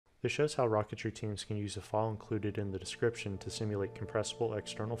This shows how rocketry teams can use a file included in the description to simulate compressible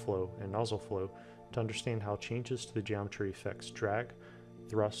external flow and nozzle flow to understand how changes to the geometry affects drag,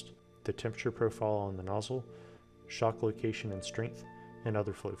 thrust, the temperature profile on the nozzle, shock location and strength, and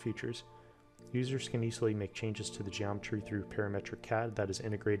other flow features. Users can easily make changes to the geometry through parametric CAD that is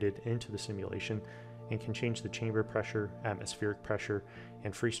integrated into the simulation and can change the chamber pressure, atmospheric pressure,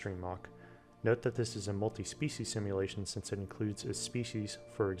 and freestream Mach. Note that this is a multi-species simulation since it includes a species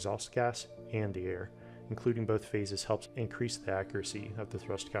for exhaust gas and the air. Including both phases helps increase the accuracy of the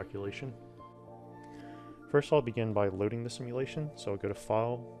thrust calculation. First, I'll begin by loading the simulation. So I'll go to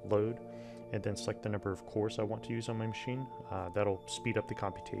File, Load, and then select the number of cores I want to use on my machine. That'll speed up the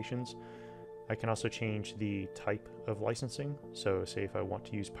computations. I can also change the type of licensing. So say if I want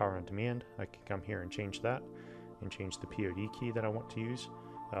to use power on demand, I can come here and change that and change the POD key that I want to use.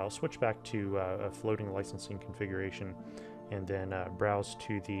 I'll switch back to a floating licensing configuration and then browse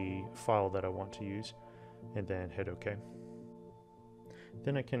to the file that I want to use and then hit OK.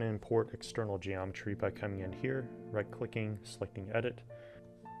 Then I can import external geometry by coming in here, right-clicking, selecting Edit.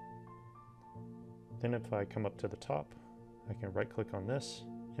 Then if I come up to the top, I can right-click on this,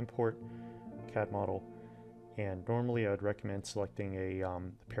 Import, CAD Model, and normally I would recommend selecting a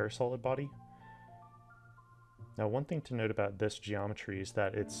parasolid body. Now one thing to note about this geometry is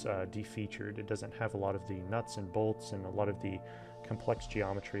that it's defeatured. It doesn't have a lot of the nuts and bolts and a lot of the complex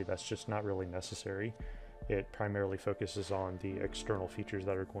geometry that's just not really necessary. It primarily focuses on the external features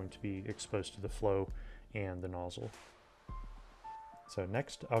that are going to be exposed to the flow and the nozzle. So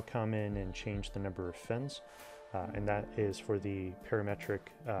next I'll come in and change the number of fins, and that is for the parametric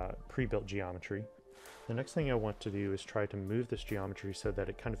pre-built geometry. The next thing I want to do is try to move this geometry so that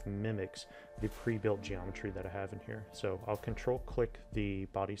it kind of mimics the pre-built geometry that I have in here. So I'll control click the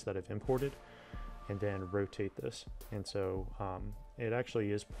bodies that I've imported and then rotate this. And so it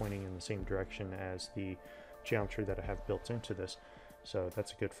actually is pointing in the same direction as the geometry that I have built into this. So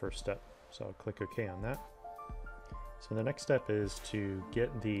that's a good first step. So I'll click OK on that. So the next step is to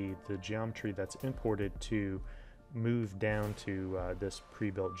get the geometry that's imported to move down to this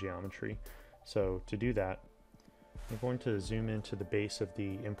pre-built geometry. So to do that, I'm going to zoom into the base of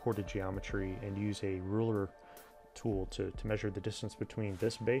the imported geometry and use a ruler tool to measure the distance between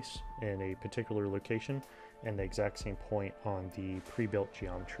this base and a particular location and the exact same point on the pre-built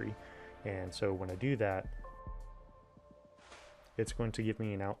geometry. And so when I do that, it's going to give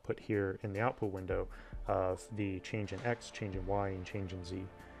me an output here in the output window of the change in X, change in Y, and change in Z.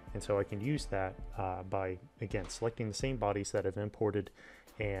 And so I can use that by, again, selecting the same bodies that I've imported,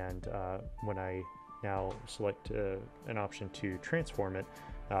 and when I now select an option to transform it,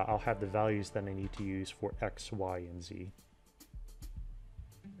 I'll have the values that I need to use for X, Y, and Z.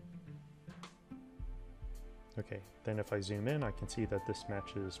 Okay, then if I zoom in, I can see that this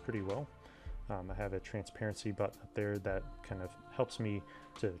matches pretty well. I have a transparency button up there that kind of helps me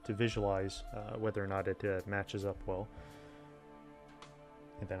to visualize whether or not it matches up well.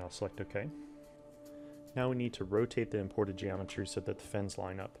 And then I'll select OK. Now we need to rotate the imported geometry so that the fins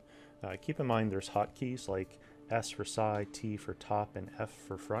line up. Keep in mind there's hotkeys like S for side, T for top, and F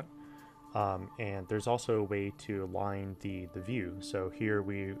for front. And there's also a way to align the view. So here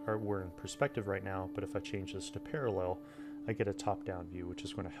we're in perspective right now, but if I change this to parallel, I get a top-down view, which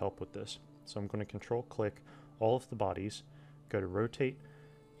is going to help with this. So I'm going to control click all of the bodies, go to rotate,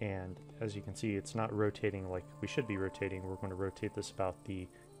 and as you can see, it's not rotating like we should be rotating. We're going to rotate this about the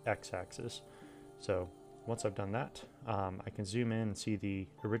x-axis. So once I've done that, I can zoom in and see the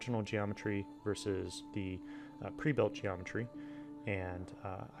original geometry versus the pre-built geometry, and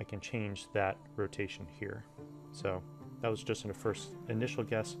I can change that rotation here. So that was just in a first initial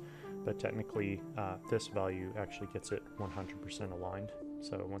guess, but technically this value actually gets it 100% aligned.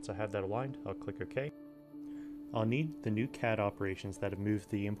 So once I have that aligned, I'll click OK. I'll need the new CAD operations that have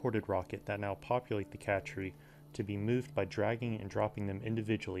moved the imported rocket that now populate the CAD tree to be moved by dragging and dropping them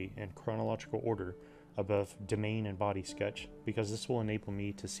individually in chronological order above domain and body sketch, because this will enable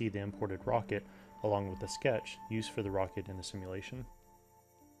me to see the imported rocket along with the sketch used for the rocket in the simulation.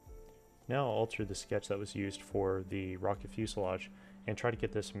 Now I'll alter the sketch that was used for the rocket fuselage and try to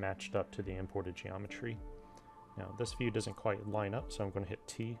get this matched up to the imported geometry. Now this view doesn't quite line up, so I'm going to hit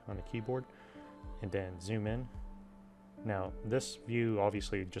T on the keyboard and then zoom in. Now this view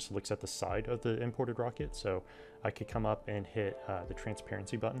obviously just looks at the side of the imported rocket, so I could come up and hit the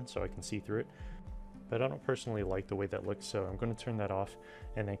transparency button so I can see through it. But I don't personally like the way that looks, so I'm going to turn that off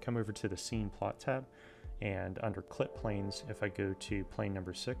and then come over to the Scene Plot tab, and under Clip Planes, if I go to plane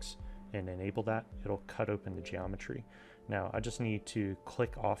number 6 and enable that, it'll cut open the geometry. Now I just need to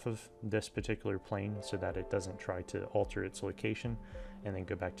click off of this particular plane so that it doesn't try to alter its location, and then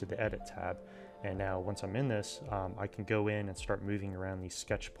go back to the Edit tab. And now once I'm in this, I can go in and start moving around these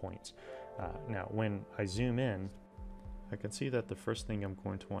sketch points. Now when I zoom in, I can see that the first thing I'm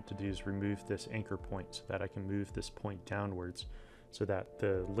going to want to do is remove this anchor point so that I can move this point downwards so that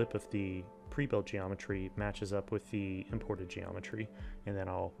the lip of the pre-built geometry matches up with the imported geometry, and then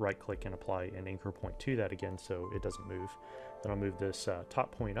I'll right click and apply an anchor point to that again so it doesn't move. Then I'll move this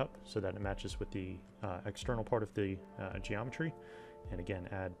top point up so that it matches with the external part of the geometry, and again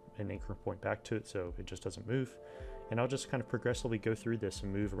add an anchor point back to it so it just doesn't move. And I'll just kind of progressively go through this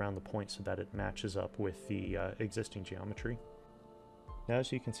and move around the point so that it matches up with the existing geometry. Now,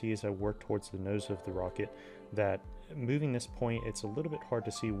 as you can see as I work towards the nose of the rocket, that moving this point, it's a little bit hard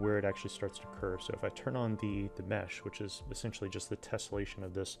to see where it actually starts to curve. So if I turn on the mesh, which is essentially just the tessellation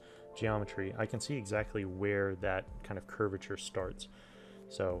of this geometry, I can see exactly where that kind of curvature starts.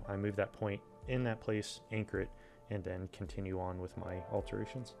 So I move that point in that place, anchor it, and then continue on with my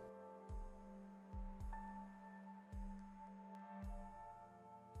alterations.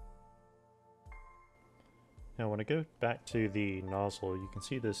 Now when I go back to the nozzle, you can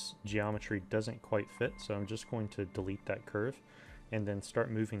see this geometry doesn't quite fit, so I'm just going to delete that curve and then start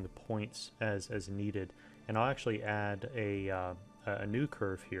moving the points as needed. And I'll actually add a new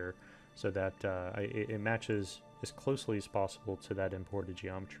curve here so that it matches as closely as possible to that imported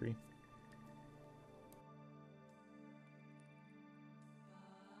geometry.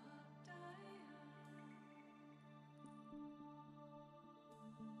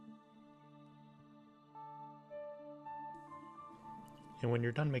 And when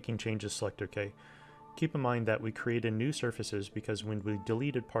you're done making changes, select OK. Keep in mind that we created new surfaces because when we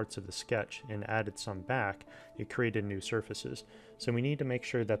deleted parts of the sketch and added some back, it created new surfaces. So we need to make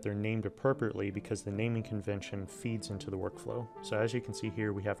sure that they're named appropriately because the naming convention feeds into the workflow. So as you can see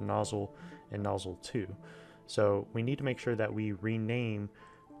here, we have nozzle and nozzle 2. So we need to make sure that we rename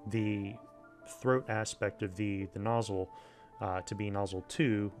the throat aspect of the nozzle to be nozzle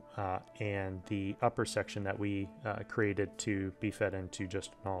 2, and the upper section that we created to be fed into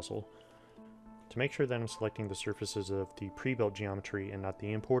just nozzle. To make sure that I'm selecting the surfaces of the pre-built geometry and not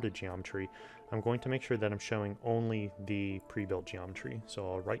the imported geometry, I'm going to make sure that I'm showing only the pre-built geometry.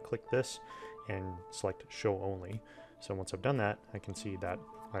 So I'll right click this and select show only. So once I've done that, I can see that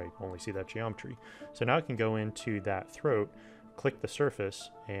I only see that geometry. So now I can go into that throat, click the surface,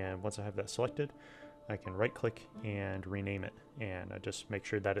 and once I have that selected, I can right click and rename it, and I just make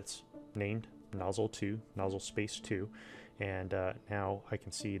sure that it's named nozzle 2, nozzle space 2, and now I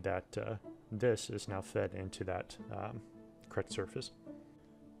can see that this is now fed into that correct surface.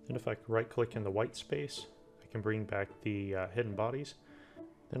 Then if I right click in the white space, I can bring back the hidden bodies.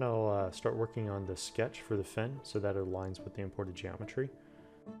 Then I'll start working on the sketch for the fin so that it aligns with the imported geometry.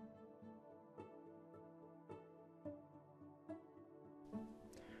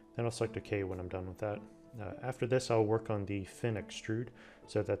 Then I'll select OK when I'm done with that. After this, I'll work on the fin extrude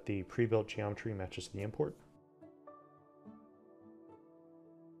so that the pre-built geometry matches the import.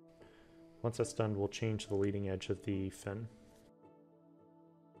 Once that's done, we'll change the leading edge of the fin.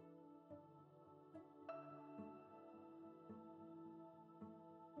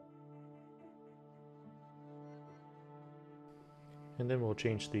 And then we'll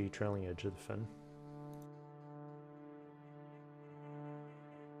change the trailing edge of the fin.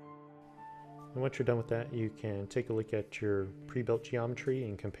 And once you're done with that, you can take a look at your pre-built geometry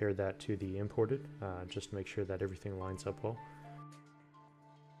and compare that to the imported, just to make sure that everything lines up well.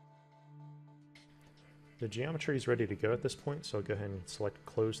 The geometry is ready to go at this point, so I'll go ahead and select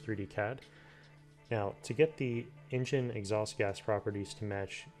Close 3D CAD. Now, to get the engine exhaust gas properties to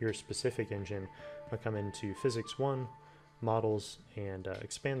match your specific engine, I'll come into Physics 1, Models, and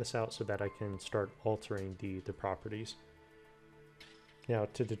expand this out so that I can start altering the properties. Now,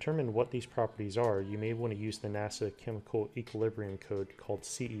 to determine what these properties are, you may want to use the NASA chemical equilibrium code called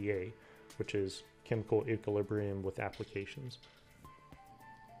CEA, which is Chemical Equilibrium with Applications.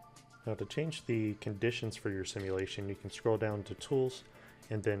 Now, to change the conditions for your simulation, you can scroll down to Tools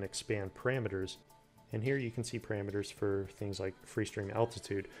and then expand Parameters. And here you can see parameters for things like freestream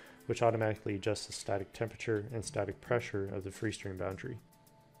altitude, which automatically adjusts the static temperature and static pressure of the freestream boundary.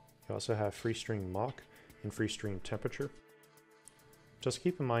 You also have freestream Mach and freestream temperature. Just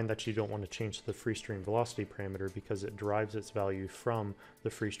keep in mind that you don't want to change the freestream velocity parameter because it derives its value from the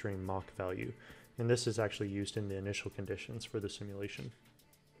freestream Mach value, and this is actually used in the initial conditions for the simulation.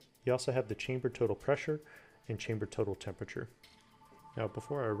 You also have the chamber total pressure and chamber total temperature. Now,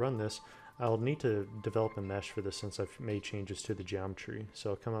 before I run this, I'll need to develop a mesh for this since I've made changes to the geometry.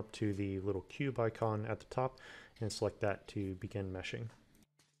 So I'll come up to the little cube icon at the top and select that to begin meshing.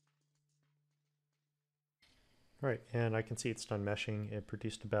 Alright, and I can see it's done meshing. It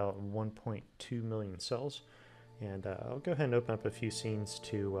produced about 1.2 million cells. And I'll go ahead and open up a few scenes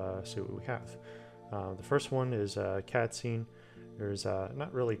to see what we have. The first one is a CAD scene. There's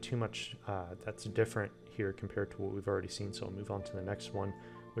not really too much that's different here compared to what we've already seen, so I'll move on to the next one,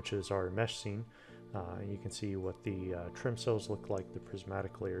 which is our mesh scene. You can see what the trim cells look like, the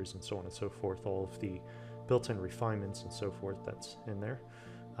prismatic layers, and so on and so forth, all of the built-in refinements and so forth that's in there.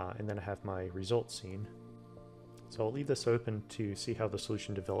 And then I have my result scene. So I'll leave this open to see how the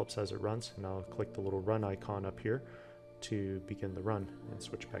solution develops as it runs, and I'll click the little run icon up here to begin the run and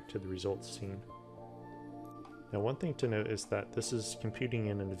switch back to the results scene. Now, one thing to note is that this is computing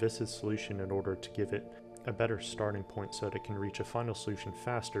in an viscid solution in order to give it a better starting point so that it can reach a final solution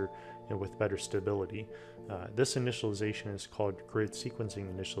faster and with better stability. This initialization is called grid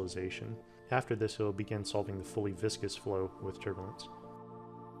sequencing initialization. After this, it will begin solving the fully viscous flow with turbulence.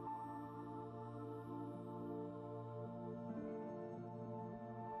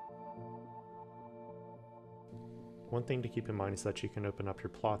 One thing to keep in mind is that you can open up your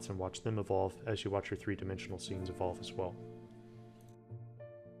plots and watch them evolve as you watch your three-dimensional scenes evolve as well.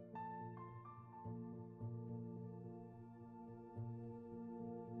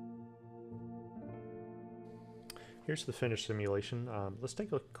 Here's the finished simulation. Let's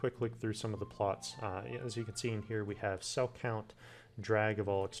take a quick look through some of the plots. As you can see in here, we have cell count, drag of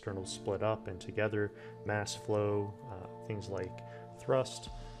all externals split up and together, mass flow, things like thrust,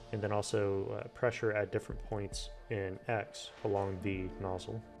 and then also pressure at different points in X along the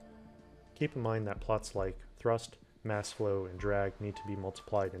nozzle. Keep in mind that plots like thrust, mass flow, and drag need to be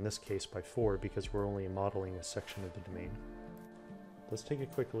multiplied, in this case by 4, because we're only modeling a section of the domain. Let's take a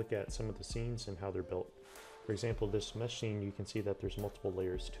quick look at some of the scenes and how they're built. For example, this mesh scene, you can see that there's multiple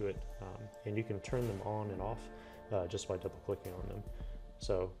layers to it, and you can turn them on and off just by double clicking on them.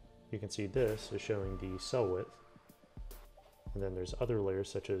 So you can see this is showing the cell width, and then there's other layers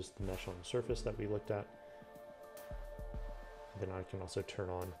such as the mesh on the surface that we looked at. And then I can also turn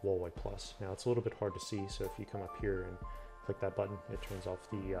on wall white plus. Now it's a little bit hard to see, so if you come up here and click that button, it turns off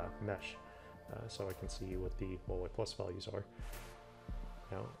the mesh, so I can see what the wall white plus values are.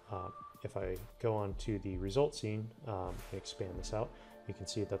 Now, if I go on to the result scene and expand this out, you can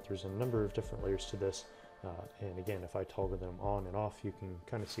see that there's a number of different layers to this. And again, if I toggle them on and off, you can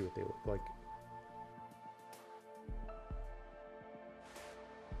kind of see what they look like.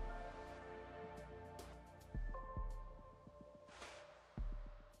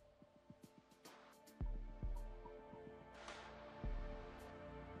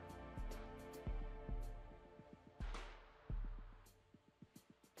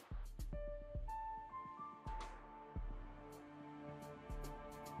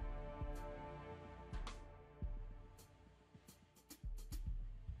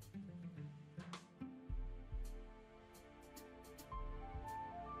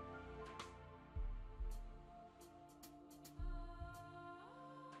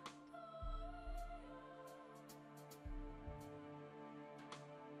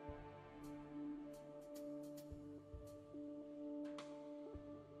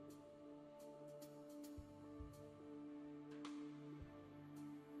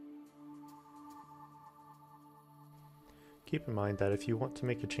 Keep in mind that if you want to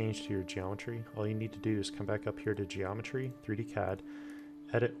make a change to your geometry, all you need to do is come back up here to Geometry, 3D CAD,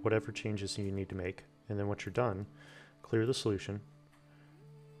 edit whatever changes you need to make, and then once you're done, clear the solution,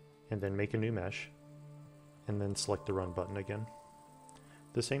 and then make a new mesh, and then select the Run button again.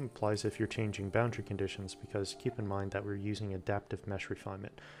 The same applies if you're changing boundary conditions, because keep in mind that we're using adaptive mesh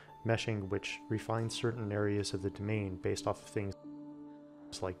refinement, meshing which refines certain areas of the domain based off of things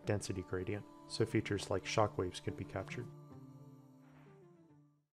like density gradient, so features like shock waves could be captured.